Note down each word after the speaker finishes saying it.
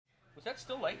Was that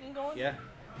still lightning going? Yeah.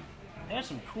 There's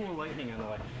some cool lightning on the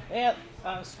way.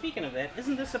 Yeah, speaking of that,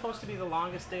 isn't this supposed to be the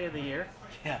longest day of the year?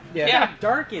 Yeah. Yeah. How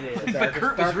dark it is. But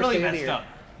Kurt was really day of the messed year. up.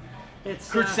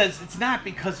 It's Kurt says it's not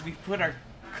because we put our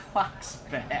clocks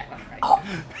back. Oh.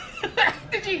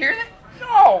 Did you hear that?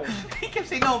 No. He kept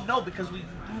saying, no, because we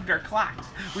moved our clocks.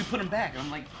 We put them back. And I'm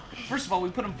like, first of all,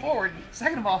 we put them forward.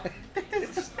 Second of all,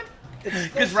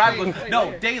 because Rob goes,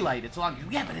 no, daylight, it's long.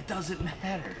 Yeah, but it doesn't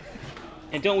matter.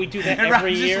 And don't we do that And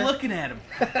every Rob's year? just looking at him.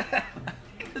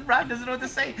 Rob doesn't know what to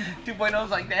say. 2.0's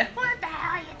like that. What the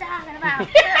hell are you talking about?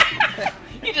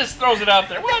 He just throws it out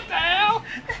there. What the hell?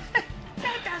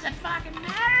 That doesn't fucking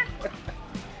matter.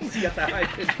 He's got the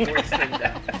high-pitched voice thing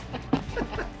down.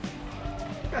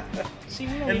 See,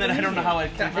 we don't And then even I don't know need how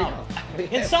it came out.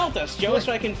 it. Insult us, Joe,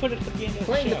 so I can put it at the end of the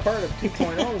Playing show. the part of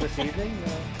 2.0 this evening.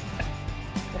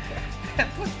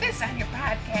 Put this on your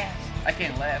podcast. I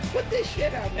can't laugh. Put this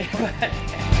shit out.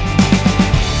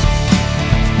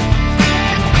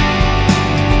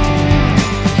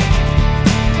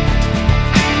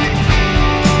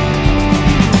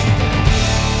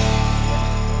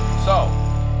 So,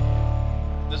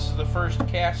 this is the first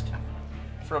cast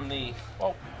from the.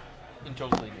 Oh, and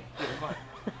Joe's leaving.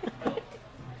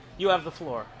 You have the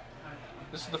floor.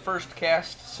 This is the first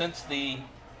cast since the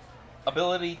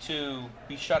ability to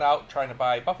be shut out trying to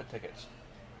buy Buffett tickets.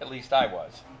 At least I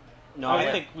was. No, Oh, I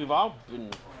yeah. think we've all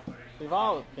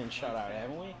been shut out,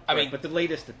 haven't we? I mean, but the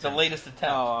latest attempt. the latest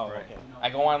attempt. Oh, Right. okay. I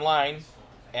go online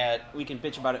at We can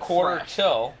bitch about it. quarter fresh.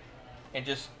 till and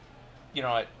just,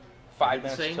 at 5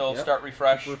 minutes Everything, till yep. start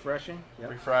refresh, Refreshing. Yep.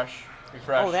 refresh.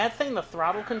 Oh, that thing, the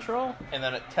throttle control. And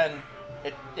then at 10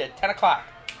 o'clock,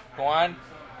 go on.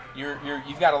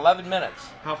 You've got 11 minutes.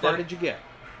 How far Then- did you get?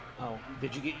 Oh,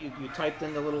 Did you get you typed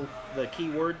in the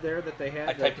keyword there that they had?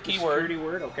 I typed the keyword. Security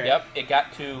word. Okay. Yep, it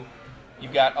got to.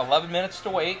 You've got 11 minutes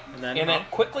to wait, And then it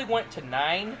quickly went to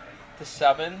 9 to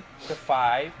 7 to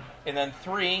 5, and then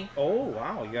 3, Oh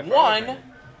wow, you got 1.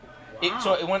 Wow.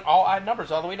 So it went all odd numbers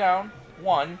all the way down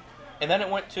 1, and then it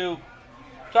went to.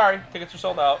 Sorry, tickets are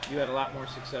sold out. You had a lot more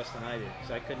success than I did because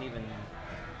I couldn't even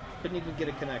get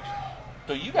a connection.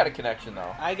 So you got a connection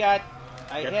though. I Got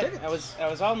tickets.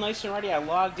 was all nice and ready. I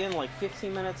logged in like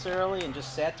 15 minutes early and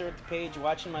just sat there at the page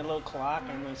watching my little clock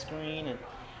on my screen. And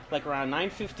like around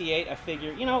 9:58, I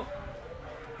figure,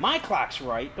 my clock's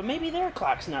right, but maybe their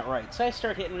clock's not right. So I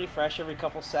start hitting refresh every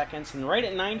couple seconds, and right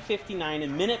at 9:59, a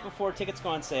minute before tickets go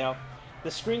on sale, the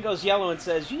screen goes yellow and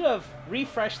says, "You have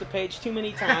refreshed the page too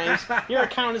many times. Your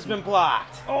account has been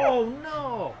blocked." Oh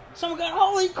no! So I'm going,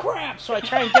 holy crap! So I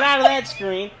try and get out of that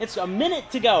screen. It's a minute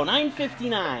to go,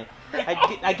 9:59.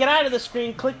 I get out of the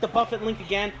screen, click the Buffett link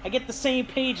again. I get the same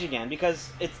page again because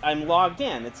I'm logged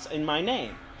in. It's in my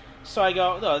name. So I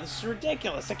go, no, this is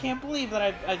ridiculous. I can't believe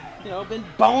that I've been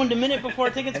boned a minute before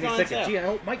tickets And go he's on thinking, sale. gee, I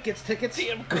hope Mike gets tickets.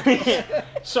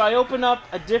 So I open up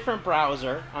a different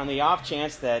browser on the off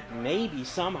chance that maybe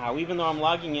somehow, even though I'm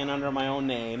logging in under my own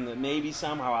name, that maybe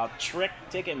somehow I'll trick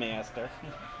Ticketmaster.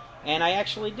 And I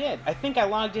actually did. I think I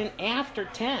logged in after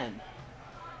 10.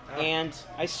 And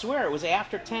I swear it was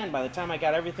after 10 by the time I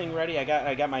got everything ready. I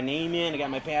got my name in, I got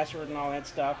my password and all that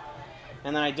stuff.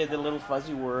 And then I did the little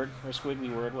fuzzy word or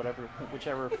squiggly word,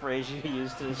 whichever phrase you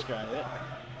use to describe it.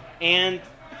 And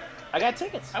I got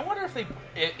tickets. I wonder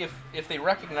if they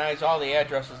recognize all the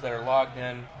addresses that are logged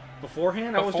in.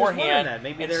 Beforehand, I was just wondering that.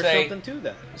 Maybe and there's say- something to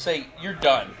that. Say you're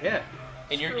done, Yeah.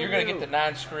 and you're going to get the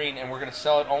non-screen, and we're going to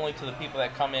sell it only to the people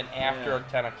that come in after Yeah.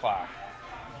 10 o'clock.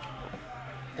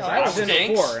 Because I was in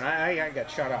Stinks. before, and I got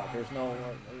shut out. There's no.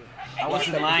 I was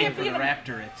in You line can't for be the in a-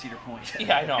 Raptor at Cedar Point.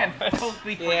 Yeah, I know. And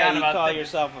totally Yeah, forgot you about call that.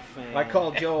 yourself a fan. I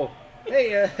called Joe.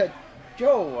 Hey,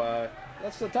 Joe,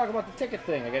 let's talk about the ticket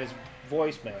thing. I got his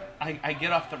voicemail. I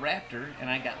get off the Raptor and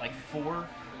I got like 4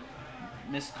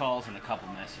 missed calls and a couple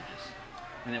messages.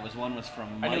 And one was from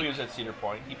I Mike. knew he was at Cedar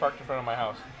Point. He parked in front of my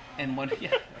house. And one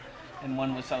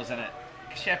was I was on a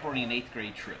chaperoning an 8th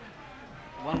grade trip.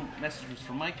 One message was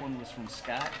from Mike, one was from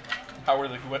Scott. How were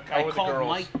the I girls? called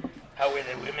Mike. How were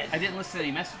the women? I didn't listen to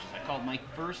any messages. I called Mike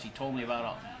first. He told me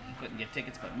about he couldn't get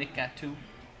tickets, but Nick got 2.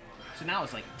 So now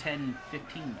it's like 10:15 by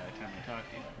the time I talk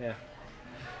to you. Yeah.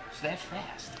 So that's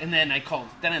fast. And then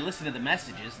I listened to the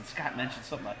messages, and Scott mentioned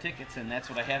something about tickets, and that's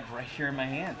what I have right here in my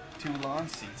hand. 2 lawn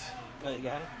seats. Oh, you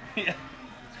got it? Yeah.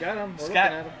 Got him. We're Scott.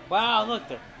 looking at him. Wow, look,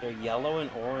 they're yellow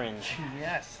and orange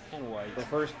Yes. and white. The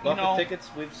first You Buffett know, tickets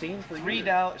we've seen for years.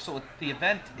 $3. So the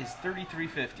event is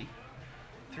 $33.50.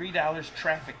 $3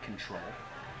 traffic control.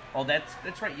 Oh,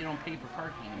 that's right. You don't pay for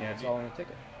parking anymore. Yeah, it's all in the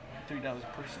ticket. $3 a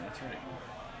person. That's right.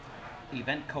 The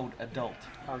event code adult.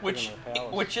 Haunted Which in the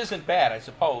Palace. isn't bad, I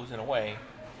suppose, in a way.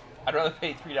 I'd rather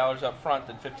pay $3 up front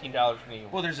than $15 when you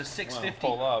Well, there's a $6.50.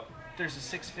 pull up. There's a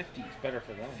 $6.50 It's better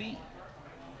for them. fee.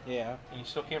 Yeah. And you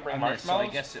still can't bring on this, so marshmallows?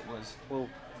 I guess it was Well,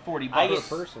 $40 I Per get,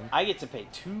 person. I get to pay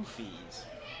 2 fees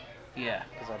Yeah.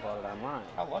 because I bought it online.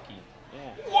 How lucky.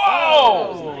 Yeah.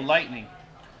 Oh, lightning.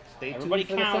 Stay Everybody tuned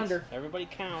for the counts. thunder. Everybody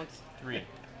counts. 3,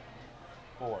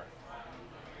 4,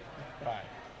 5,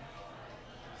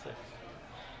 6,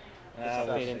 Ah, Paid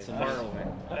we'll in see. some Far money. away.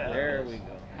 There we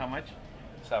go. How much?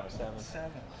 7. 7.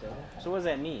 7. So what does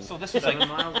that mean? So this was like 7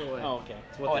 miles away. Oh, okay.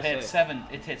 That's what oh, it they had say. 7.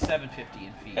 It had $7.50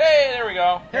 in fees. Hey, there we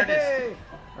go. There it is. Hey!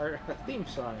 Our theme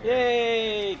song.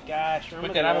 Yay! Gosh, remember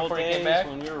Quick and the out old before you days came back?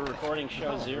 when we were recording show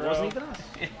No, it 0? wasn't even us.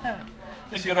 Yeah.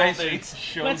 This The good old reminds me days. of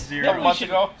Show Let's- Zero. Couple months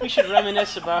ago. We should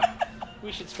reminisce about.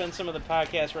 We should spend some of the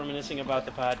podcast reminiscing about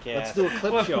the podcast. Let's do a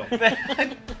clip Well, show.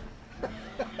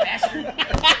 Bastard.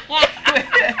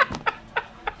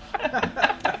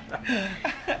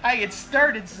 I had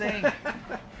started saying.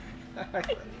 I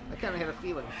kind of had a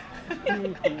feeling.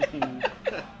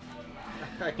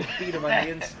 I could beat him on the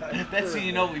inside. That's how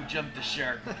you know we've jumped the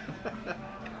shark.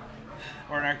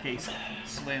 Or in our case,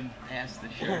 Slim asked the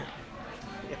shark.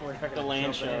 Yeah, we're not gonna The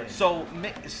land jump in.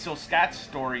 shark. So Scott's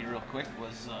story, real quick,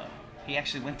 was he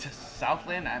actually went to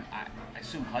Southland. I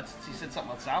assume Hudson's. He said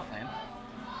something about Southland.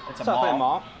 It's a Southland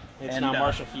mall. Mall. It's And, now uh,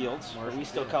 Marshall Fields, but we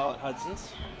still call it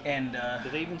Hudson's. And Do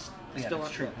they even Yeah, still that's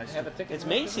true. have, That's have a true. ticket? It's for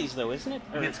Macy's, though, isn't it?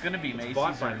 Or- it's going to be It's Macy's.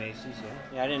 bought by or- Macy's,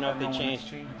 yeah. yeah, I didn't know if I they don't know when changed.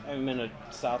 it's changed. I haven't been to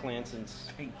Southland since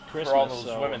For Christmas. all those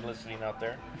so women listening out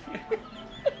there.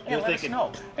 Yeah, let us thinking,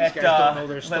 know. these guys don't know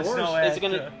their let us stores. know Is at, it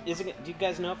gonna? Is it? Do you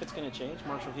guys know if it's gonna change?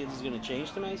 Marshall Fields is gonna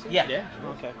change to Macy's? Yeah. Yeah.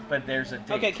 Okay. But there's a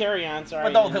date. Okay, carry on. Sorry.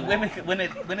 But no, the women. When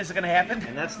is it going to happen?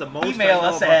 And that's the most Email I know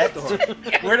us about at.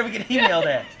 stores. Where do we get emailed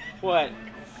at? What?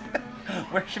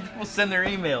 Where should people send their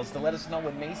emails to let us know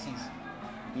when Macy's?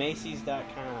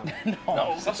 Macy's.com.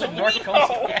 No, that's something what North we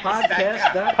Coast know.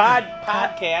 Podcast.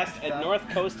 Podcast at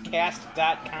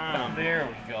northcoastcast.com. There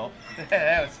we go.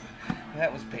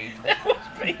 That was painful. That was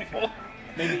painful.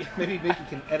 Maybe Mickey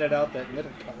can edit out that middle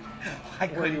part. I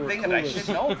Where you couldn't were think that I clueless.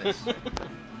 should know this. Where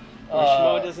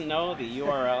Schmo doesn't know the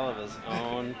URL of his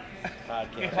own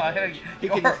podcast. page. He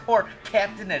can- or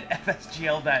captain at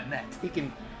fsgl.net. He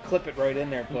can clip it right in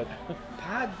there and put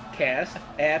podcast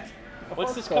at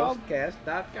What's this called?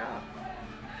 Podcast.com.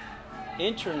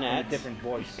 Internet In a different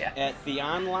voice. Yeah. at the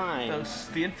online.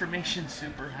 The information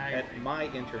superhighway. At my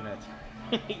internet.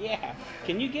 Yeah.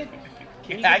 Can you get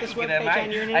I this can get it. webpage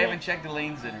on your I internet? haven't checked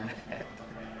Elaine's internet.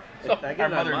 So, I get Our it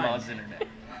on mother-in-law's mine. internet.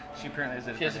 She apparently has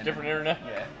a She has a different internet?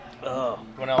 Yeah. Oh.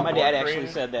 Went out My for dad it, actually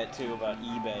created? said that too about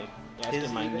eBay. His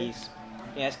Asking my eBay? niece,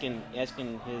 asking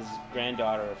his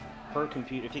granddaughter if her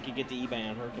computer, if he could get the eBay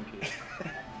on her computer.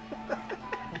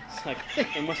 It's like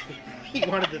it must be. He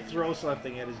wanted to throw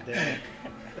something at his dad.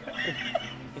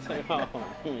 It's like, oh,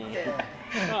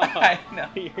 I know.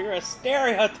 you're a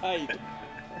stereotype.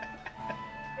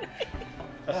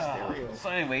 A stereo. So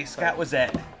anyway, Scott was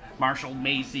at Marshall,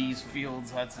 Macy's,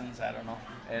 Fields, Hudson's, I don't know,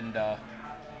 and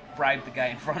bribed the guy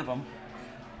in front of him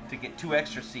to get 2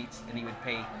 extra seats, and he would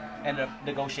pay. Ended up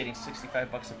negotiating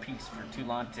 $65 a piece for 2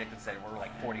 lawn tickets that were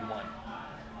like 41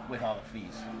 with all the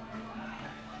fees.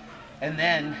 And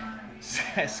then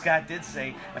Scott did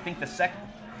say, I think the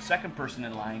second person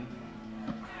in line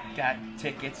got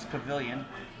tickets, pavilion,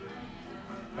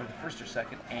 or the first or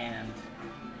second, and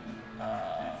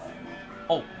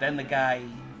then the guy,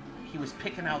 he was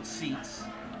picking out seats.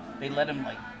 They let him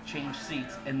like change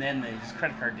seats, and then his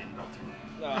credit card didn't go through.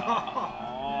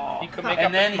 He could make up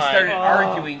And then his he mind. started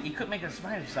arguing. He couldn't make his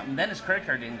mind or something. Then his credit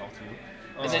card didn't go through.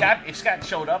 And then- If Scott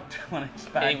showed up to one of his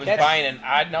And he was podcasts, buying an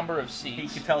odd number of he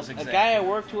seats. could tell us A exactly. guy I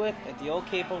worked with at the old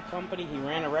Capo company, he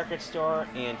ran a record store,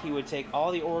 and he would take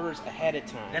all the orders ahead of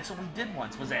time. That's what we did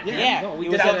once. Was that Yeah. No, we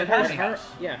it did was that at at Harmony Har- House.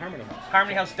 Yeah, Harmony House.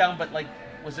 Harmony House down, but like,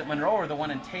 was it Monroe or the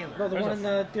one in Taylor? No, the There's one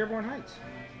a- in Dearborn Heights.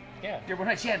 Yeah, Dearborn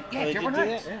Heights. Yeah, Oh, they Dearborn did do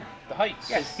Heights. that? Yeah. the Heights.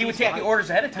 Yeah, he would take the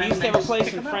orders ahead of time. He used to and have a then place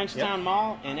just in pick 'em up. Frenchtown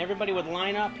Mall, and everybody would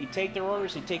line up. He'd take their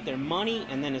orders, he'd take their money,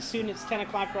 and then as soon as 10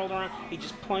 o'clock rolled around, he'd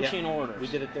just punch Yeah. in orders. We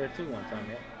did it there too one time,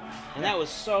 yeah. And that was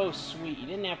so sweet. You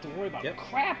didn't have to worry about Yep.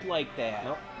 crap like that.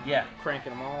 Nope. Yeah.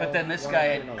 Cranking them all. But then this one guy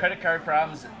after had another. credit card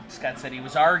problems. Scott said he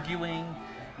was arguing.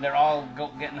 And they're all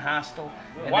getting hostile.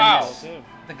 And Wow. then this-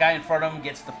 the guy in front of him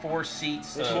gets the 4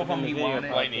 seats. This 2 of them in the he video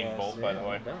wanted. podcast. Lightning bolt, by the Yeah,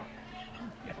 way. no.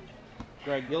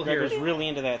 Greg, You'll Greg hear was it. really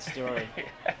into that story.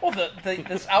 Well,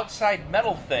 this outside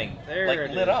metal thing, There like,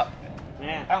 it lit is. up.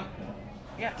 Yeah.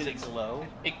 Yeah. Did it glow?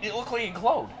 It looked like it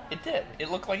glowed. It did. It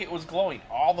looked like it was glowing.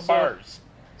 All the So- bars.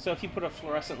 So if you put a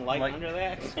fluorescent light Light. under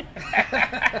that,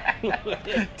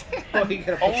 Oh, you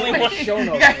gotta put Only some one- show You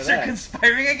notes guys for are that.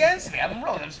 conspiring against me. I'm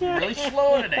really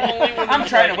slow today. Only when I'm there's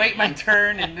trying to light. wait my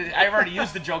turn, and I've already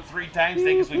used the joke 3 times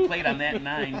today because we played on that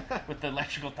 9 with the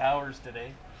electrical towers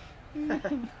today.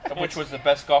 Which was the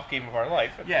best golf game of our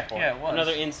life. At Yeah, this point. yeah, it was.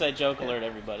 another inside joke alert,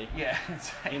 everybody. Yeah,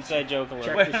 it's right. Inside joke alert.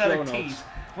 Check Wait, the another show notes. tease.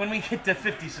 When we get to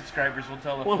 50 subscribers, we'll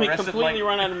tell the When we fluorescent completely light.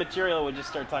 run out of material, we just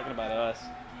start talking about us.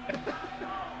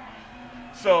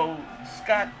 So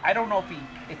Scott, I don't know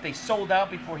if they sold out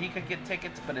before he could get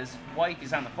tickets, but his wife,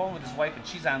 he's on the phone with his wife, and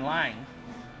she's online,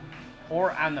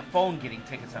 or on the phone getting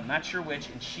tickets. I'm not sure which,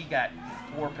 and she got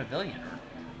 4 pavilion, or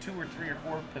 2 or 3 or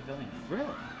 4 pavilion. Really?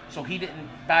 So he didn't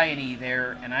buy any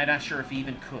there, and I'm not sure if he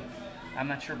even could. I'm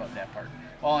not sure about that part.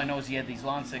 All I know is he had these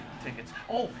lawn tickets.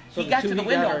 Oh, So he the got two to the he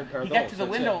got window. are He got those, to the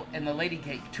that's window, and the lady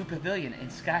gave 2 pavilion,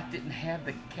 and Scott didn't have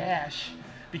the cash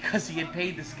because he had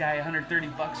paid this guy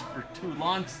 $130 for 2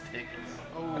 lawn tickets.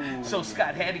 Oh. So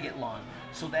Scott had to get lawn.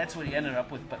 So that's what he ended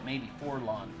up with, but maybe 4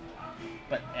 lawn,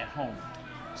 but at home.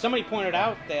 Somebody pointed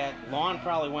out that lawn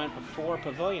probably went before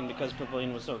pavilion because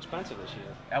pavilion was so expensive this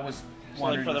year. I was So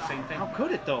wondering for the the- same thing. How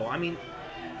could it though? I mean,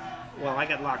 well, I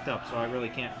got locked up, so I really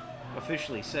can't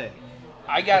officially say.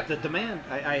 I got The demand,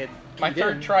 I had my keyed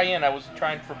third in, try-in. I was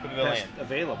trying for Pavilion, best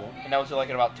available. and that was like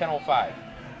at about 10:05,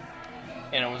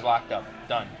 and it was locked up,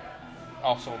 done,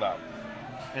 all sold out.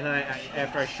 And then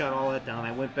after I shut all that down,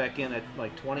 I went back in at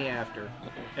like 20 after.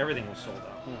 Everything was sold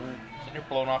out. So you're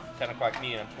blowing off the 10 o'clock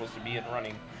meeting. I'm supposed to be in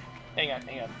running. Hang on.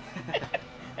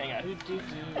 Hang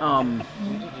on.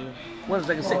 What was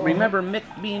I going to say? Remember, Mick,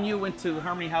 me and you went to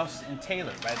Harmony House in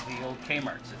Taylor, right? The old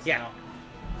Kmart's. It's Yeah. now.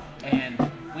 And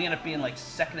we ended up being like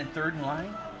 2nd and 3rd in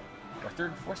line. Or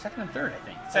 3rd, 4th, 2nd and 3rd, I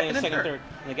think. Second and third.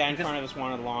 And the guy in front of us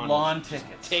wanted lawn. Lawn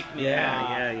tickets. Take me Yeah,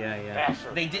 out. yeah.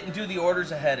 Bastard. They didn't do the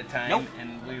orders ahead of time, Nope.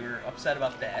 and we were upset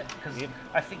about that because Yep.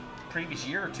 I think previous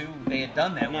year or 2 they had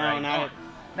done that. No, where I had not gone.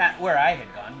 Not where I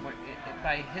had gone, but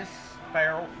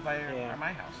by Yeah.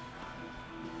 my house.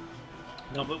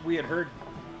 No, but we had heard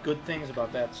good things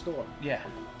about that store Yeah.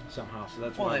 somehow, so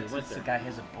that's Well, why we it's went the there. guy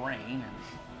has a brain, and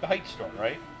The Heights store,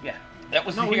 right? yeah. That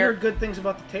was No, the we year. heard good things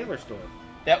about the Taylor store.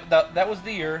 That was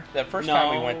the year. That first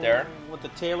time we went there. With the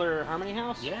Taylor Harmony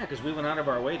House? Yeah, because we went out of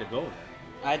our way to go there.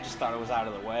 I just thought it was out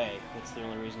of the way. That's the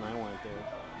only reason I went there.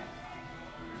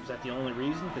 Is that the only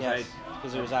reason? Because Yes,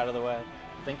 because it was out of the way.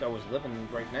 I think I was living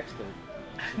right next to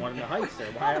one of the Heights there.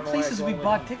 All the places we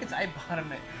bought tickets, I bought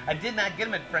them at. I did not get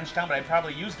them at Frenchtown, but I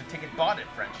probably used the ticket bought at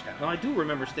Frenchtown. No, I do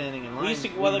remember standing in line. We used to.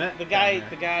 We Well, met the down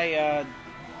guy there.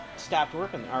 stopped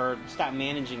working or stopped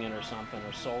managing it or something,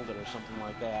 or sold it or something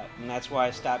like that, and that's why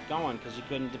I stopped going because you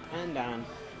couldn't depend on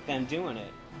them doing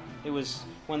it. It was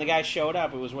when the guy showed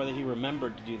up. It was whether he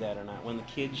remembered to do that or not. When the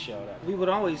kids showed up. We would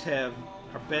always have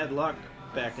our bad luck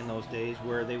back in those days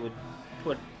where they would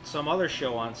put some other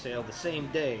show on sale the same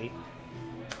day.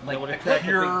 Like that would The attract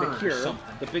Cure the or Cure,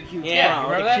 something. the big huge Yeah, crowd.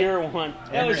 remember the that? Cure one.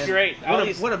 That was And great.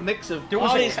 What a mix of There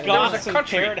was all a- these there was a goths and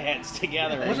country- parrot heads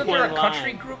together. Wasn't in there a one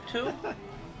country line. group too?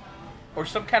 Or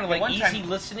some kind of like One easy time-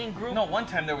 listening group? No, one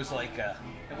time there was like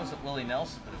it wasn't Willie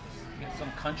Nelson, but it was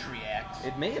some country act.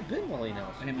 It may have been Willie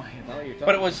Nelson. It might have Now been. you're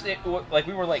talking. But like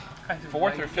we were like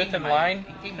fourth or fifth in line,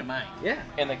 It came to mind. Yeah.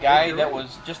 and the guy You're that right.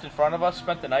 was just in front of us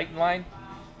spent the night in line.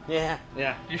 Yeah.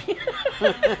 Yeah.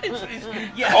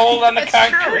 Yeah, Cold on the that's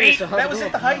true. concrete. So how's That it was going?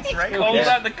 at the Heights, right? Cold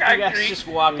Yeah. on the You guys concrete. just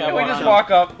walk up. Yeah, we on just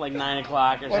walk up. like 9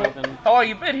 o'clock or something. How long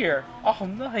you been here? All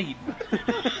night.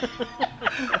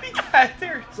 We got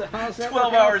there So how's that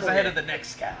 12 work out hours for ahead you? of the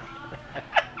next guy.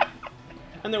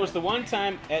 And there was the one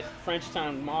time at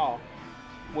Frenchtown Mall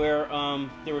where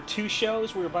there were 2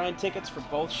 shows. We were buying tickets for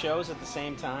both shows at the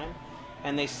same time,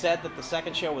 and they said that the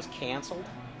second show was canceled.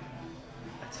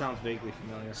 That sounds vaguely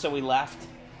familiar. So we left,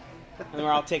 and we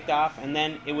were all ticked off. And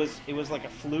then it was like a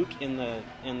fluke in the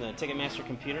Ticketmaster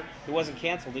computer. It wasn't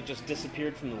canceled; it just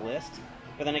disappeared from the list.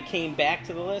 But then it came back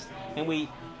to the list,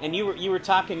 and you were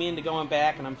talking me into going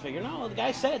back, and I'm figuring, no, the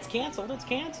guy said it's canceled. It's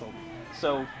canceled.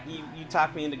 So you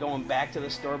talked me into going back to the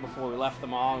store before we left the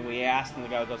mall, and we asked, and the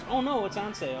guy goes, "Oh no, it's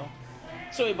on sale."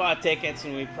 So we bought tickets,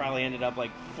 and we probably ended up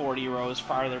like 40 rows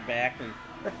farther back than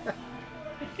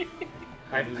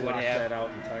I we would blocked have. that out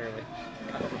entirely.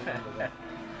 I don't remember that.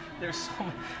 There's so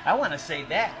many, I want to say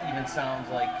that even sounds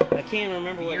like I can't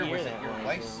remember what year year was that it? Your was.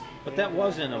 wife's so- But that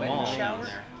was in a Wedding mall. shower?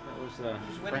 There. That was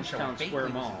the wedding shower. Frenchtown Square Bakley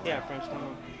was Mall. Yeah,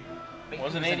 Frenchtown.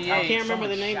 Wasn't in 88. town. I can't remember Someone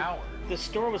the name. showered. The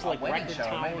store was like wedding Record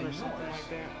shower, might Town be or something yours. like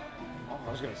that.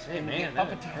 I was going to say, And man,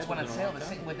 Buffett that tickets had went on been a sale. long The time.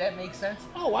 same, would that make sense?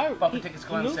 Oh, I Buffett he- tickets he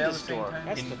go on moved sale the at the same store. time?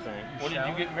 That's the thing. When did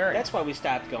you get married? That's why we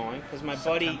stopped going because my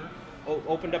buddy September.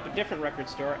 opened up a different record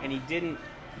store and he didn't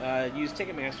used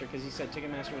Ticketmaster because he said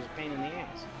Ticketmaster was a pain in the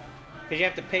ass. Because you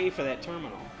have to pay for that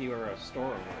terminal if you were a store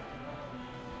owner.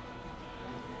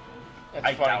 That's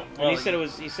I funny. doubt. And Well, he said it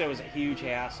was a huge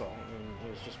hassle, and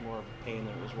it was just more of a pain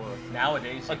than it was worth.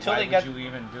 nowadays, Until why they would got- you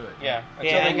even do it? Yeah,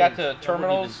 until Yeah, they and- got to I wouldn't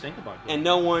terminals. even think about that. And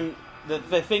no one.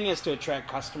 The thing is to attract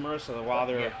customers, so that while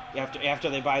they're Yeah. after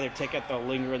they buy their ticket, they'll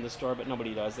linger in the store, but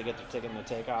nobody does. They get their ticket and they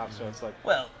take off. So it's like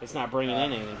Well, it's not bringing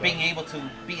in anything. being able to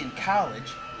be in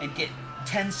college and get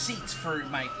 10 seats for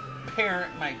my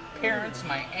parents,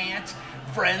 my aunt,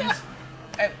 friends,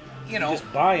 you know,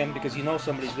 Just buy them because you know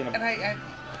somebody's going and to.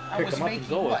 I Pick was 'em up and making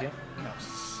go with what, you.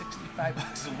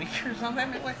 $65 a week or something.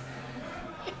 I mean, like,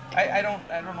 I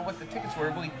don't know what the tickets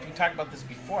were. We talked about this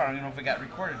before. I don't even know if it got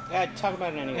recorded. Yeah, talk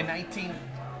about it anyway. In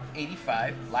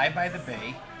 1985, Live by the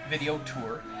Bay video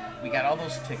tour. We got all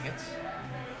those tickets,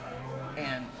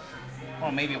 and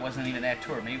maybe it wasn't even that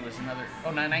tour. Maybe it was another.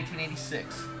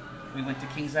 1986. We went to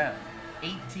Kings Island.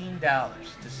 $18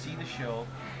 to see the show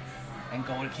and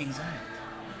go to Kings Island.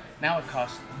 Now it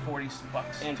costs $40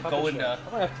 And to puppet go show. into I'm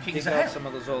gonna have to Kings dig out Island. some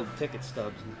of those old ticket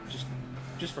stubs and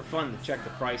just for fun to check the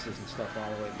prices and stuff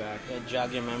all the way back. Yeah,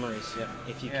 jog your memories, Yep.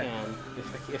 if you Yeah. can.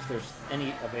 If there's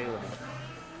any available.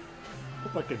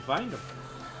 Hope I can find them.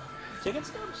 Ticket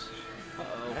stubs? I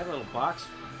Uh-oh. have a little box.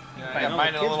 Yeah, I I got know mine the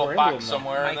in a kids little were into box them, though.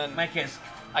 somewhere, and then Mike has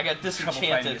I got trouble finding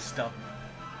disenchanted. his stuff.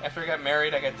 After I got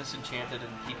married, I got disenchanted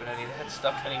and keeping any of that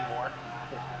stuff anymore.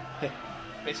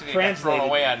 Basically, it got thrown Translated,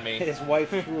 away on me. His wife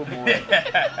threw him away.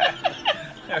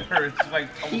 Or it's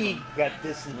like, He got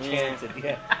disenchanted.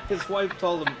 Yeah. His wife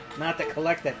told him not to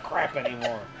collect that crap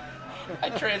anymore. I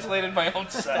translated my own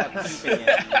sentence. keeping it.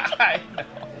 I know.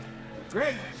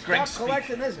 Greg, Greg, stop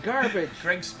collecting this garbage.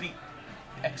 Greg speak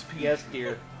XP. Yes,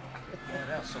 dear.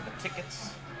 What else? So the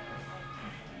tickets.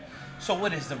 So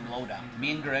what is the lowdown?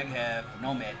 Me and Greg have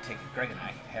Nomad tickets. Greg and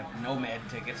I have Nomad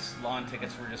tickets. Lawn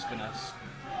tickets. We're just gonna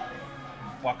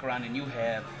walk around, and you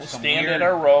have We'll some stand weird, at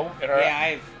our row. At our, Yeah,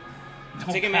 I've.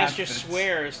 no Ticketmaster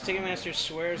confidence.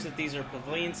 swears that these are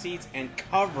pavilion seats and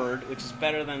covered, which is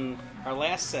better than our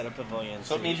last set of pavilion seats.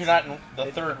 so it means you're not in the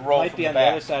third row Might from be the on the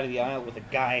back. other side of the aisle with a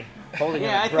guy holding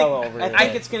Yeah, an umbrella over I there.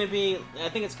 think it's gonna be. I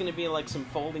think it's gonna be like some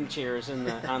folding chairs on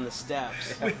the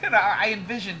steps. I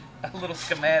envisioned a little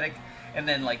schematic, and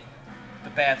then like the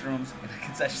bathrooms and the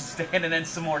concession stand, and then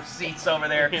some more seats over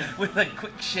there with a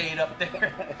quick shade up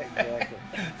there. Exactly.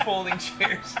 Folding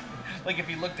chairs. Like if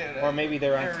you looked at it. Or maybe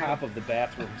they're on area. top of the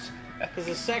bathrooms. Because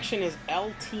the section is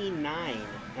LT9, and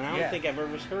I don't Yeah. think I've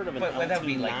ever heard of an But that would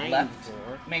be LT9 like left.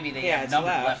 before. Maybe they Yeah, have it's numbered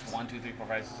left. left 1, 2, 3, 4,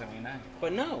 5, 6, 7, 8, 9.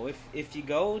 But no, if you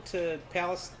go to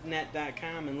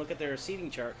palacenet.com and look at their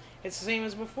seating chart, it's the same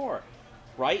as before.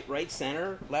 Right,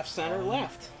 center,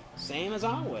 left. Same as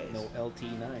always. No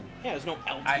LT9. Yeah, there's no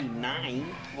LT9.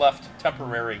 Left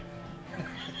temporary.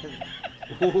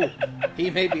 Ooh, he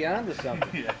may be onto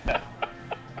something.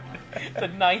 The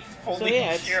ninth folding So,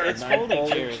 yeah, chair. it's Nine folding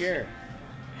folding chairs. chair.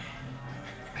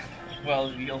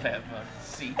 Well, you'll have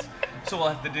seats. So we'll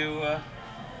have to do a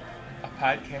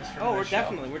podcast for Oh, the we're show.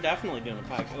 definitely doing a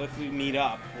podcast if we meet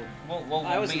up. We'll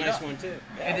That was a meet nice up. one too.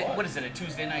 And what is it, a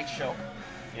Tuesday night show?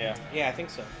 Yeah. Yeah, I think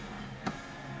so.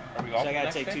 Are we So golfing I gotta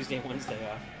next take day? Tuesday and Wednesday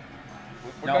off.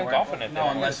 We're going golfing that No, day.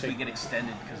 unless we Take- get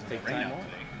extended because of the take rain time out off.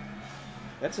 today.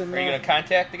 That's in. Are you going to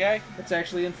contact the guy? That's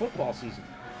actually in football season.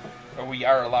 Or we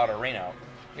are allowed a rain out?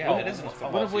 Yeah, When- it is in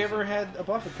football When have we season. ever had a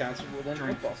Buffett concert within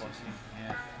During football football season? season.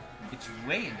 Yeah. It's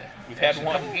way into. We've had actually, a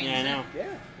one. couple games Yeah, I in. know. Yeah,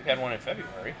 We've had one in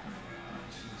February,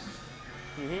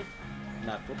 Mm-hmm.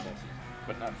 not football season.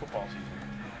 but not football season.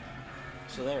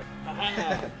 So there.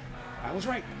 I was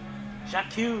right.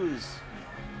 Jacques Hughes.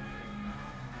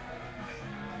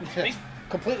 It's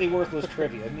completely worthless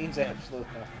trivia. It means absolutely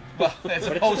nothing. Well, as But it's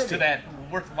opposed to trivia.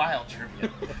 that worthwhile trivia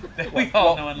that we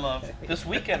all know and love. This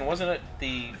weekend, wasn't it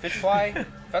the Fish Fly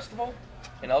Festival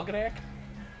in Elginak?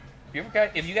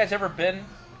 Have you guys ever been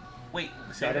Wait,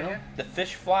 say I that don't know. again? the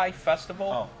Fish Fly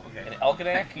Festival Oh, okay. in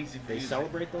Elginak? Easy for They you.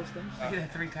 celebrate those things? I did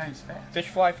that 3 times fast. Fish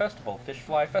Fly Festival, Fish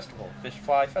Fly Festival, Fish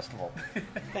Fly Festival.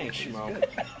 Thanks, Schmo.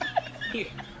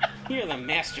 You're the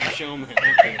master showman.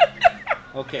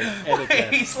 Okay, edit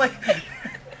that. He's like,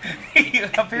 he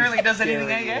apparently does anything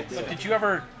Very yet. good. So did you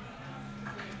ever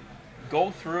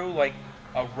go through like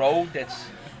a road that's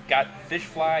got fish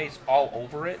flies all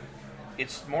over it?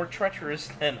 It's more treacherous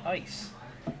than ice.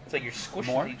 It's like you're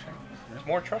squishing More? each It's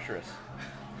more treacherous.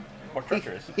 More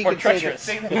treacherous. He More can say treacherous.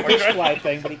 the More fish tre- fly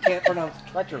thing, but he can't pronounce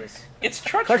treacherous. It's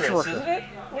treacherous, Treacherous. isn't it?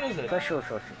 What is it? Treacherous.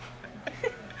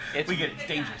 It's We get it. It's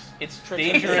dangerous. It's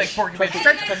Treacherous. It's like dangerous. Porky Pig.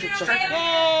 Stretch.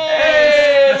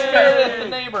 Hey! The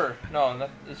neighbor. No,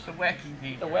 it's The wacky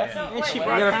neighbor. the wacky. So, And she wait,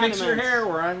 brought You gotta fix your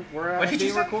condiments. hair. We're What did you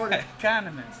being say? recorded.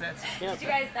 Condiments. That's Yep. Did you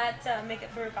guys not make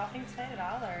it through golfing tonight at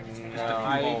all, or just No.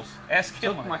 I Ask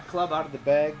him. took my club out of the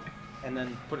bag and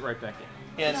then put it right back in.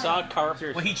 Yeah, Saw carp.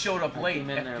 Seriously. Well, he showed up I late came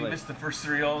in there after he late. missed the first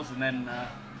 3 holes, and then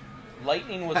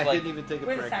lightning was I like didn't even take a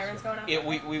were the practice. sirens going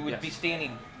off? we would Yes. be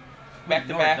standing back to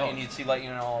ignored back, those. and you'd see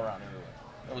lightning all around everywhere.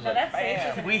 It was No, like that's safe, bam.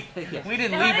 isn't it? we Yes. we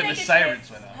didn't Now, how leave did and they the get sirens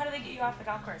you went guys, off. How do they get you off the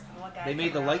golf course? The one guy They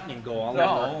made the came lightning around. go all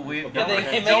No, over. we Yeah, they They made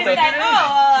just the- said,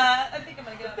 I think I'm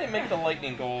gonna get up. They make the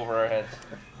lightning go over our heads.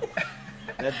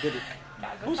 That did it. God,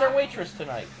 go Who's stop. our waitress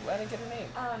tonight? I didn't get her name.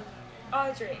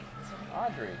 Audrey.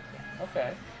 Audrey.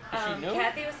 Okay. Is she new?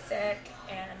 Kathy was sick,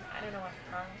 and I don't know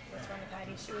what's wrong with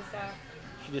Heidi. She was.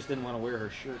 She just didn't want to wear her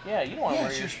shirt. Yeah, you don't want to Yeah,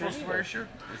 wear she your was supposed shirt to wear a either. shirt,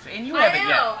 and you I haven't know.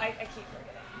 yet. I keep forgetting.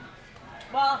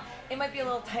 Well, it might be a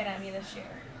little tight on me this year.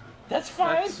 That's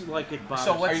fine. That's like it bothers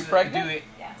So me. what's Are you pregnant? Do it?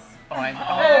 Yes. Oh, I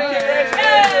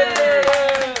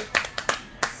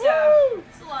So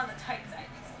it's a little on the tight side.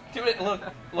 Do it. Look.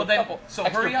 Well, Look. then- Couple so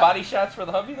extra hurry up. body shots for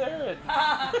the hubby there.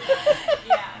 Yeah.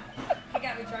 He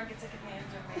got me drunk and took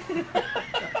advantage of me.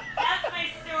 That's my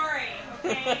story,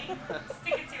 okay?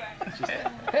 Stick it to it.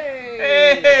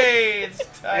 Hey,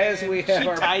 it's time. As we have She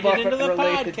our tied it into the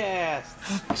Buffett-related-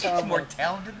 podcast. She's more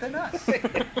talented than us.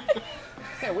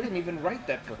 Yeah, we didn't even write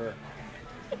that for her.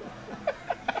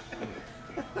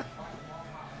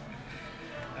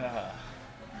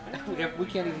 We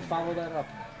can't even follow that up.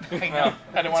 I No, know.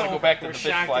 I didn't want to go back to we're the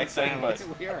fish shocked fly and thing, but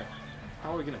silent. We are.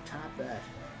 How are we going to top that?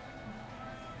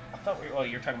 I thought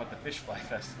you're talking about the Fish Fly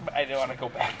Festival. I didn't want to go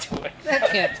back to it. That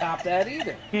can't top that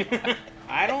either.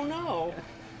 I don't know.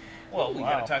 Well, we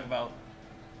wow. got to talk about.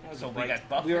 So we got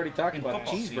Buffett. We already talked in about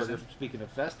football cheeseburger. season. Speaking of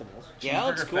festivals, Yeah,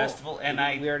 it's Cheeseburger cool. Festival,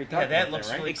 and We already talked yeah, about that that, looks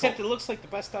right? really Except cool. it looks like the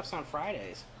best stuff's on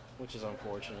Fridays, which is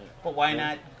unfortunate. But why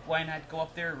not? Why not go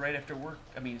up there right after work?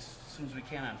 I mean, as soon as we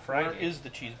can on Friday. Where is the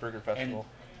cheeseburger festival?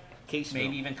 Caseville.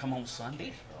 Maybe even come home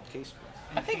Sunday. Caseville.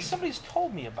 I think somebody's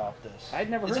told me about this. I'd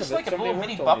never Is heard this of it. like a Somebody little else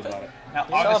mini told me Buffett? about it. Now,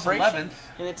 The August celebration?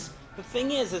 11th. And the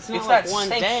thing is, it's not It's like not one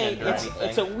day. sanctioned or It's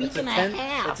anything. a week It's and a 10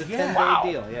 half. It's a Yeah. 10-day Wow.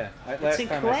 deal, yeah. Last time I said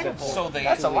incredible. So they-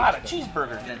 That's a 2 lot of weeks ago.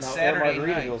 cheeseburgers. Then Now, Saturday Air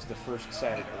night. Margaritaville's the first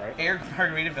Saturday, right? Air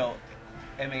Margaritaville,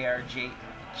 MARGARETAVIL.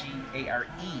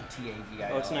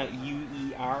 Oh, it's not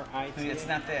UERIT. It's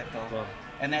not that though. Well,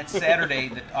 And that's Saturday,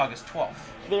 the August 12th.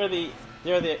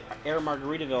 They're the Air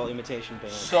Margaritaville imitation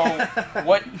band. So,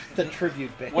 what the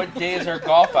tribute band. what day is our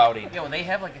golf outing? Yeah, well, they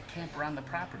have like a camp around the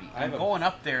property. I I'm have a going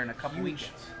up there in a couple huge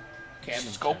weekends,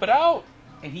 cabin Scope it out.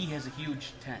 and he has a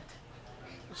huge tent.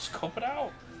 Scope it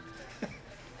out.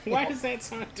 Why does that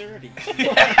sound dirty?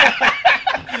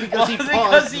 Because he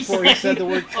paused before he said the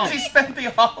word Because he spent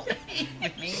the whole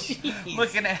evening Jeez.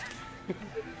 looking at.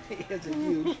 He has a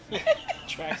huge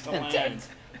Tracks the line.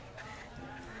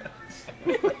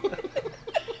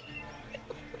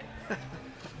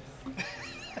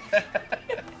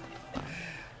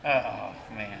 Oh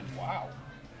man! Wow.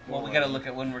 Well, we got to look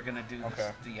at when we're gonna do Okay.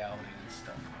 the outing and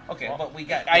stuff. Okay, Well, but we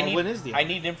got. I Well, need. when is the I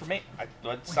need information. It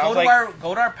go sounds to like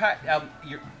our pod.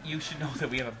 You should know that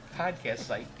we have a podcast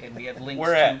site and we have links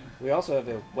Where to at? We also have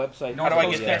a website. How do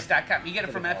I get there? northcoastcast.com. You get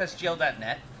it from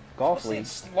fsgl.net. Golf say it League.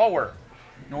 slower.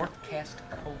 Northcast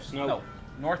Coast. Nope.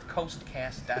 No,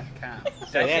 northcoastcast.com. Did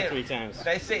Say I that say 3 it- times. Did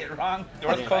I say it wrong?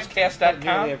 Nearly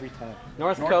Northcoastcast.com. every time.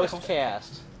 North North Coast Coast.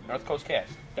 Cast.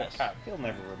 Northcoastcast.com. He'll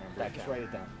never remember. Just write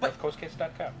it down.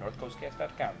 Northcoastcast.com.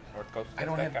 Northcoastcast.com. Northcoastcast.com. I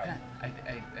don't have a pen. I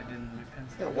didn't. My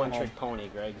pen's Yeah, not. One trick pony,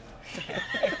 Greg.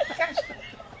 Gosh,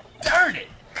 darn it!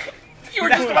 You were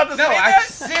just about to no, say I'm that?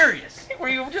 serious. Were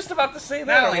you just about to say that?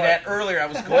 Not or only what? that, earlier I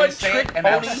was going One to say trick it, and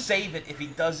I'll pony? save it if he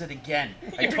does it again.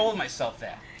 I told myself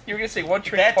that. You were going to say one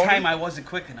trick That pony? time I wasn't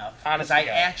quick enough. Honest Because I to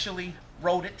God. actually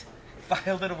wrote it,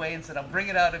 filed it away, and said, I'll bring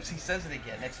it out if he says it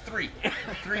again. That's 3.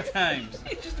 3 times.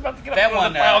 You're just about to get That up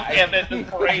one, the file I- cabinet and I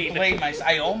parade. blamed myself.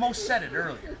 I almost said it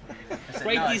earlier. I said,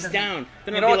 Write no, it these doesn't- down.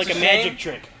 Then You it'll know be what's like a a shame? magic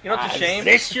trick. You know what's a shame? Is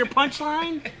this your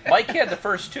punchline? Mike had the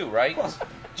first 2, right?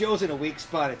 Joe's in a weak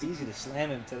spot. It's easy to slam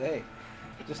him today.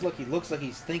 Just look. He looks like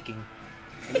he's thinking.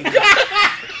 And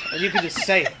you can just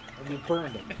say it. And you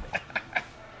burned him.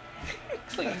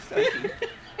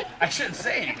 I shouldn't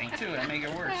say anything, too. I make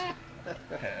it worse.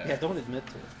 Yeah, don't admit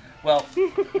to it. Well,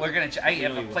 we're gonna. I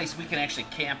have know a you place we can actually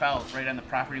camp out right on the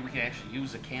property. We can actually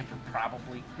use a camper,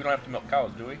 probably. We don't have to milk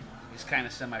cows, do we? He's kind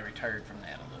of semi-retired from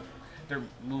that a little. They're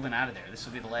moving out of there. This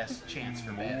will be the last chance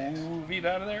for Bad Axe. Move it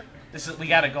out of there. This is. We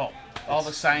gotta go. All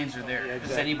the signs are there. Yeah, Does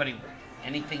exactly. anybody,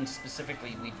 anything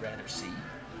specifically we'd rather see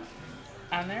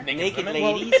on there? Naked women?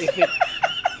 ladies? If it,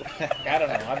 I don't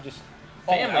know. I'm just.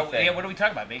 Oh, Family thing. yeah. What are we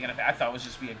talking about? Being I thought it was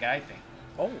just be a guy thing.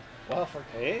 Oh, well,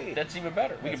 hey. That's even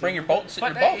better. We That's can bring your even boat and sit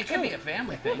in But your boat it could too. be a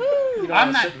family thing. You don't I'm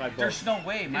wanna not. sit in my boat. There's no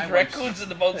way my There's wife's, raccoons in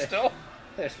the boat still.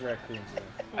 There's raccoons in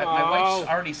there. my wife's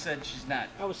Oh. already said she's not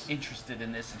I was- interested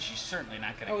in this, and she's certainly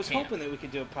not going to I was camp. hoping that we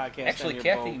could do a podcast Actually, on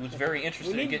your Kathy boat. was very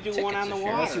interested We in need to getting do one tickets on the this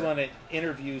year. water. Unless you want to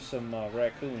interview some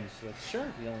raccoons, that's Sure.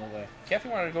 the only way. Kathy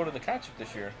wanted to go to the concert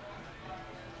this year.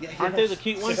 Yeah, Aren't they the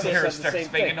cute ones? Sarah Sarah said the starts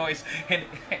same making thing. noise and,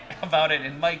 about it,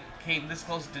 and Mike came this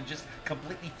close to just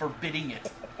completely forbidding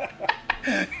it.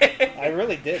 I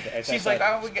really did. She's like,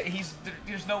 "Oh,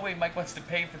 there's no way Mike wants to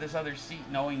pay for this other seat,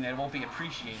 knowing that it won't be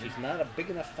appreciated." She's not a big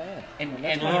enough fan. And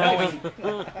that's you what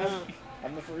know,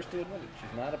 I'm the first to admit it.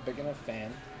 She's not a big enough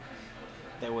fan.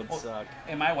 That would suck.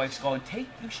 and my wife's going,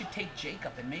 you should take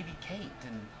Jacob and maybe Kate,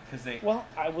 and because they. Well,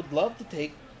 I would love to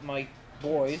take my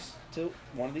boys to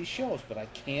one of these shows, but I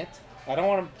can't. I don't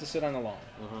want them to sit on the lawn.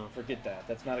 Forget that.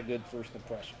 That's not a good first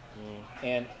impression.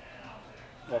 And,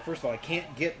 well, first of all, I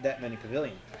can't get that many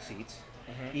pavilion seats,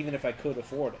 even if I could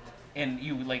afford it. And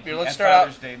you like Here, let's at start out.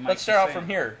 Father's Day, Mike Let's start was out from saying-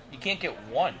 here. You can't get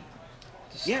one.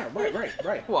 Yeah,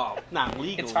 right. Well, not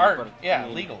legally. It's hard. But, Yeah, I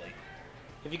mean, legally.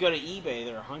 If you go to eBay,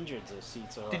 there are hundreds of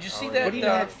seats. Did you see already. that, But even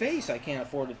that face, I can't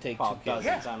afford to take Well, two kids. dozens.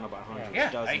 Yeah. I don't know about hundreds.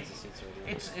 Yeah, dozens of seats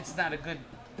already. It's not a good.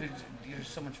 There's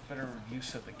so much better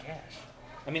use of the cash.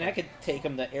 I mean, I could take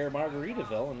them to Air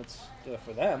Margaritaville, and it's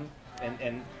for them.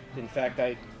 And in fact,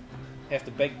 I have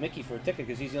to beg Mickey for a ticket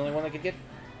because he's the only one that could get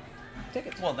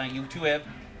tickets. Well, now you two have.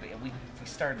 We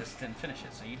started this, didn't finish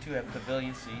it. So you two have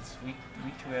pavilion seats. We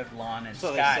two have lawn, and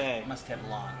So they Scott say. must have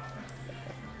lawn.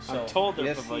 So I'm told they're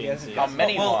Yes, he pavilion has- seats. How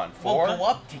many we'll, lawn? 4? We'll go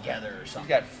up together or something.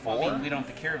 got Well, I 4? mean, we don't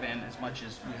have the caravan as much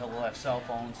as we'll have cell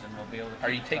phones, and we'll be able to. Are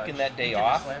you keep taking touch. that day We did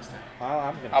off? This last time.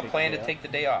 I'm gonna I'll take plan the to day take the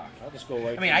day off. off. I'll just go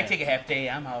right. I mean, I take a half day.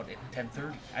 I'm out at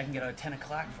 10:30. I can get out at 10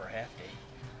 o'clock for a half day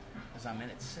because I'm in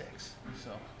at 6. So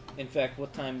In fact,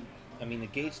 what time? I mean, the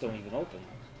gates don't even open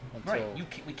until.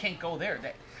 right, we can't go there.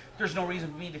 There's no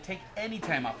reason for me to take any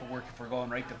time off of work if we're going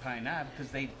right to Pine Knob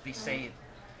because they say it,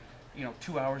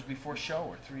 2 hours before show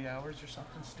or 3 hours or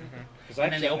something stupid. 'Cause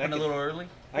And then actually, they open I a could- little early.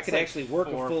 I could actually work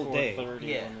a full day. 4:30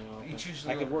 Yeah, when they open. it's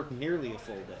usually I could work nearly a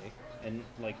full day, and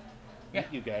Yeah.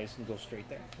 you guys can go straight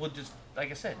there. We'll just,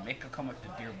 like I said, Mick could come up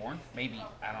to Dearborn. Maybe,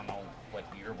 I don't know what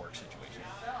your work situation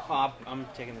is. Oh, I'm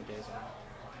taking the days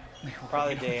off.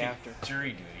 Probably the day after.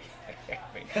 Jury duty.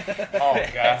 Oh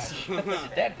gosh. Did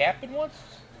that happen once?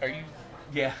 Are you?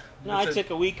 Yeah. No, I It's a-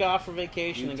 took a week off for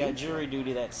vacation You and got did? jury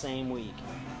duty that same week.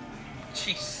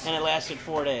 Jeez. And it lasted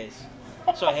 4 days.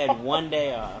 So I had one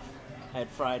day off. I had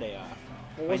Friday off.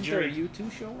 Well, My wasn't there a jury-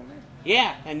 U2 show in there?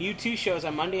 Yeah, and U2 shows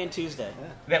on Monday and Tuesday.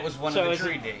 That was one So of the is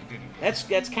jury it- day duty days.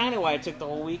 That's kind of why I took the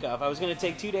whole week off. I was going to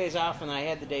take 2 days off, and I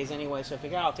had the days anyway, so I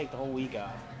figured I'll take the whole week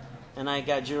off. And I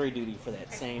got jury duty for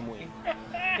that same week.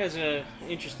 It was an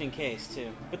interesting case,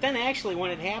 too. But then actually,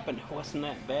 when it happened, it wasn't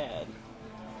that bad.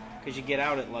 Because you get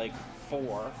out at like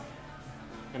 4,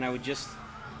 and I would just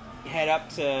head up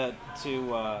to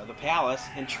the Palace,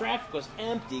 and traffic was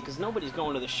empty because nobody's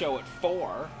going to the show at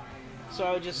 4. So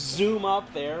I would just zoom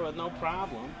up there with no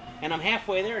problem. And I'm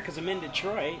halfway there because I'm in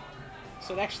Detroit.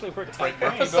 So it actually worked out Right,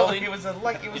 great. right. building. It was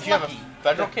lucky. Did you have lucky. a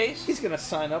federal case? He's gonna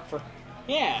sign up for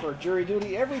Yeah. jury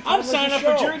duty every time. I'm there's a signing up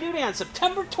show. for jury duty on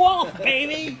September 12th,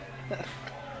 baby.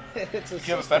 It's a Did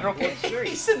you have a system. federal case?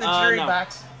 He's in the jury no.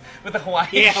 box with a Hawaiian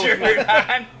Yeah, with shirt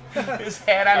on, his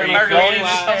hat on, Are and you margarita going in his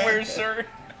hand. somewhere, sir?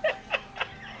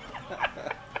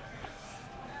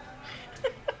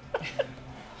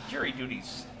 Jury duty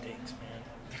stinks,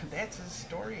 man. That's his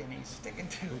story, and he's sticking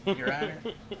to it, Your Honor.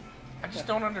 I just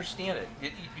don't understand it.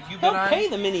 Have you He'll been on? pay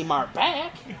the mini mart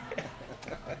back.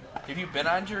 Have you been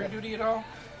on jury duty at all?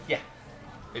 Yeah.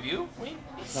 Have you? Wayne?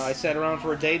 No, I sat around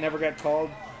for a day, never got called.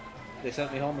 They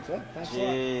sent me home with what? Thanks a lot.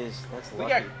 Jeez, that's We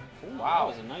lucky. got Ooh,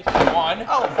 wow. That was a nice one. one.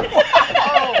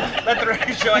 Oh, let the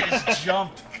record show I just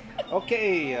jumped.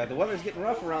 Okay, the weather's getting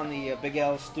rough around the Big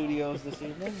Al Studios this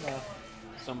evening.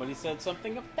 Somebody said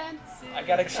something offensive. I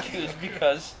got excused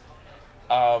because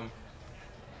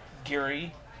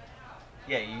Gary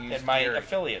Yeah, you used and my Gary.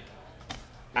 affiliate.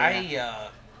 I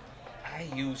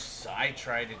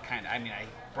tried to I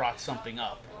brought something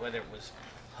up, whether it was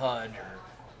HUD or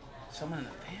someone in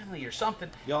the family or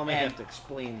something. Y'all may and- have to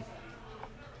explain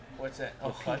What's that? the Oh,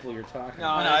 HUD. people you're talking No,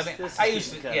 about. No, I this- mean, this I is used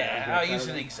getting to, cut yeah, out.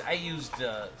 I used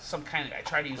some kind of, I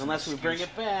tried to use Unless an we bring excuse.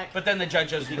 it back. But then the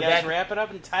judge goes, You "But guys that- wrap it up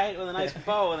and tie it with a nice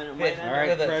bow, and then it might Yeah. end All up.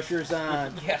 right, the- pressure's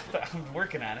on. Yeah, I'm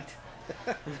working on it.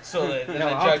 So then No,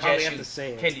 the I'll judge probably asks have you, to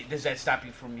say it. does that stop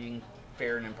you from being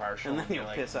fair and impartial? And then you're you'll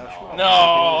like, piss off Schmo.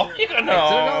 No, you So it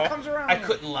all know. comes around. I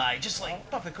couldn't lie, just like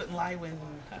Buffett couldn't lie when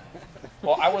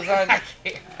Well, I was on. I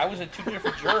can't. I was in 2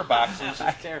 different juror boxes.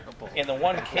 That's terrible. In the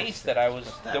one case that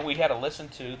we had to listen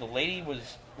to, the lady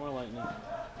was More lightning.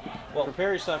 well.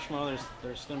 Prepare yourself, Schmo.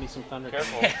 There's going to be some thunder.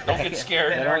 Careful! Don't get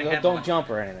scared. That already happened. Don't jump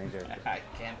or anything, Jerry. I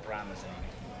can't promise anything.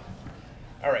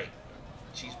 All right,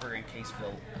 cheeseburger in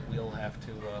Caseville. We'll have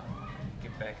to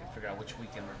get back and figure out which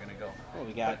weekend we're gonna go. Well,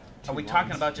 we got. Are we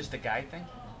talking about just a guy thing?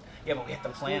 Yeah, but we have to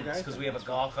Let's do plan a this guy because thing. we have a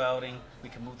golf outing. We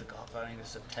can move the golf outing to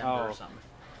September Oh. or something,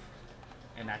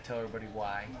 and not tell everybody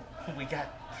why. We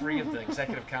got 3 of the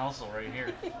executive council right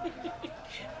here.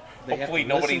 They have Hopefully to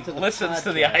nobody listen listens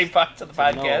to the podcast iPod to the to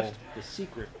podcast. know the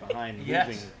secret behind Yes.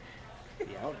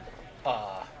 moving the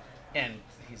outing. And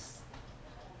his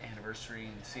anniversary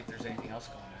and see if there's anything else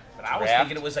going on. But I was Draft.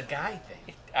 thinking it was a guy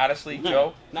thing. Honestly,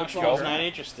 Joe, Not Joe, Schmo's not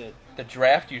interested. the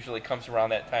draft usually comes around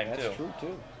that time That's too. true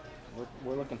too.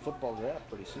 We're looking football draft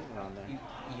pretty soon around there.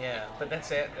 Yeah, but that's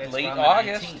it. It's Late around the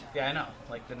August. 19th. Yeah, I know,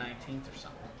 like the 19th or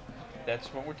something. That's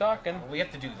what we're talking. We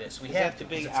have to do this. We Is have that to. the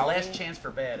big Because it's the last outing? chance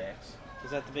for Bad X.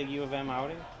 Is that the big U of M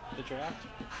outing? The draft?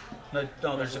 No,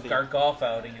 there's Where's our the- golf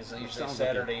outing is usually Sounds like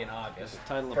Saturday in August the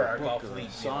title of for a our book golf or a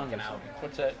league. song Like an or outing.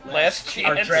 What's that? Last chance.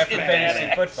 Our draft in for Bad fantasy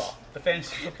X. football. The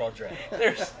fantasy football draft.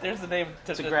 There's the name.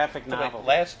 It's a graphic to novel.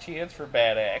 Last chance for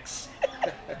Bad X.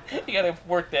 You gotta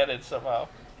work that in somehow.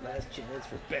 Last chance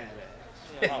for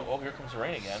badass. Oh, well, here comes the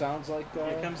rain again. Sounds like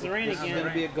Here comes the rain this again. is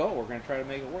gonna be a go. We're gonna try to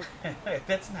make it work.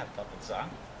 That's not a puppet song.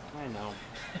 I know.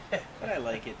 But I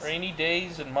like it. Rainy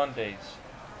days and Mondays.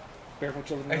 Barefoot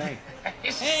children in the rain.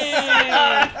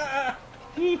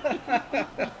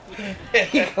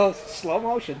 He goes slow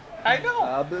motion. I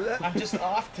know. Barefoot I'm just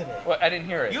off today. Well, I didn't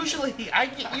hear it. Usually I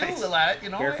get you a lot, you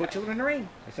know. children in the rain.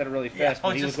 I said it really Yeah, fast, I but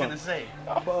was he was just going. gonna say,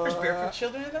 there's barefoot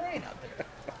children in the rain out there.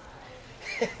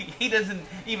 He doesn't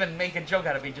even make a joke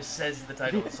out of it. He just says the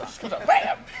title of the song.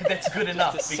 Bam! That's good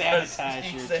enough To because sabotage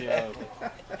he your said-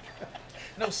 joke.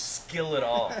 no skill at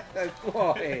all.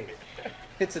 Oh, hey,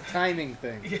 it's a timing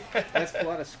thing. That's a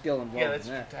lot of skill involved Yeah, that's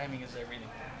in that. timing is everything.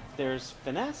 There's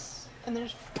finesse and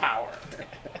there's power.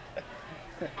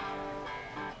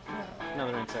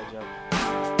 Another inside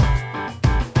joke.